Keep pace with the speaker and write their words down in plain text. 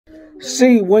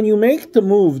See, when you make the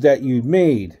move that you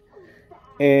made,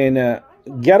 and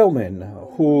Gettlemen,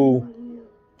 who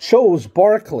chose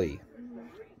Barkley,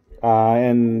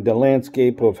 and the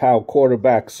landscape of how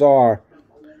quarterbacks are,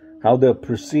 how they're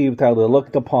perceived, how they're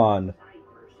looked upon.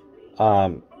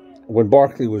 When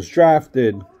Barkley was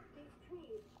drafted,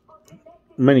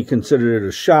 many considered it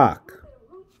a shock.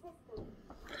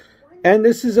 And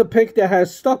this is a pick that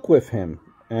has stuck with him,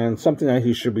 and something that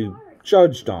he should be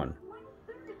judged on.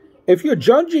 If you're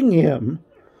judging him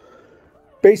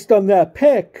based on that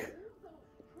pick,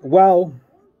 well,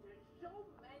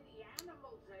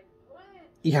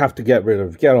 you have to get rid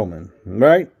of Gettlemen,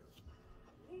 right?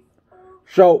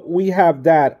 So we have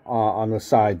that on the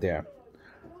side there.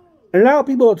 And now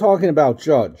people are talking about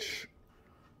Judge.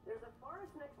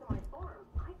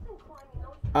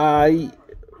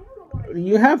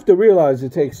 You have to realize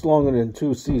it takes longer than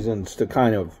 2 seasons to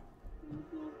kind of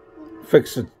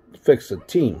fix a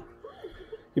team.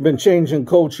 You've been changing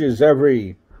coaches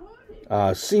every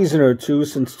season or two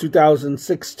since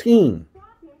 2016.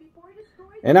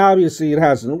 And obviously it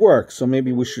hasn't worked, so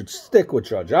maybe we should stick with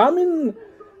Judge. I'm in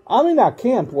that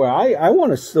camp where I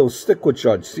want to still stick with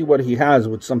Judge, see what he has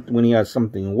with something when he has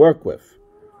something to work with.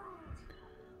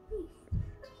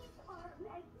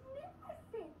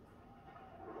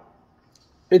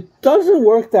 It doesn't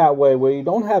work that way where you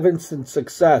don't have instant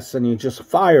success and you just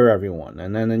fire everyone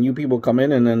and then new people come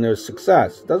in and then there's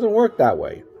success. It doesn't work that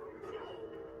way.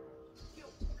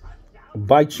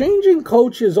 By changing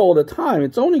coaches all the time,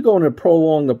 it's only going to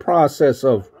prolong the process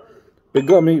of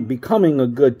becoming a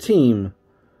good team.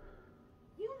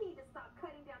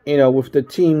 You know, with the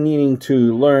team needing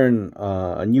to learn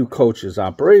a new coach's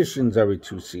operations every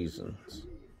 2 seasons.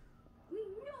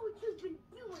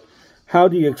 How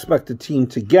do you expect the team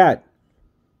to get,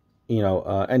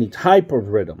 any type of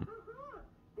rhythm?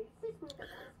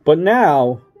 But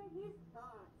now,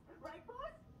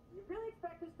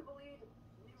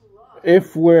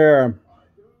 if we're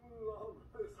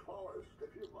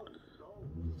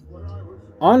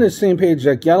on the same page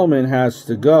that Gettlemen has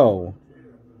to go,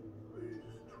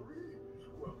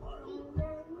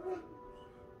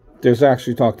 there's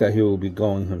actually talk that he will be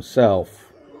going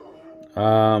himself.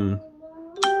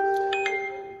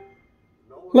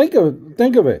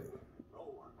 Think of it.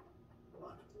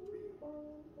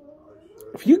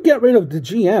 If you get rid of the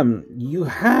GM, you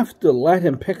have to let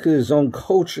him pick his own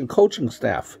coach and coaching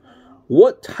staff.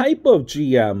 What type of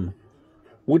GM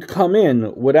would come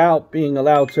in without being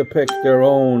allowed to pick their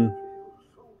own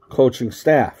coaching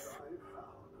staff?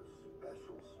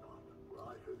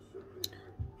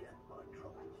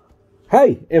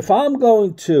 Hey, if I'm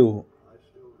going to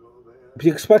be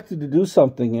expected to do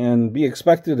something and be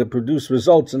expected to produce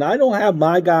results and I don't have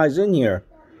my guys in here,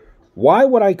 why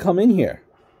would I come in here?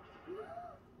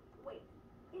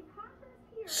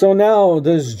 So now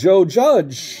does Joe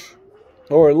Judge,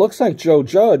 or it looks like Joe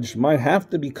Judge, might have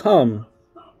to become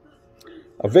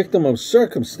a victim of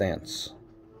circumstance.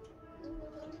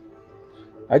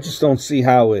 I just don't see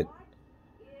how it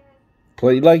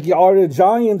played. Like, are the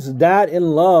Giants that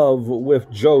in love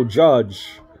with Joe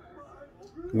Judge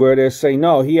where they say,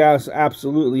 no, he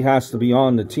absolutely has to be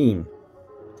on the team?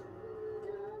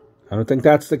 I don't think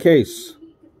that's the case.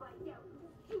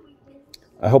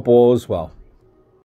 I hope all is well.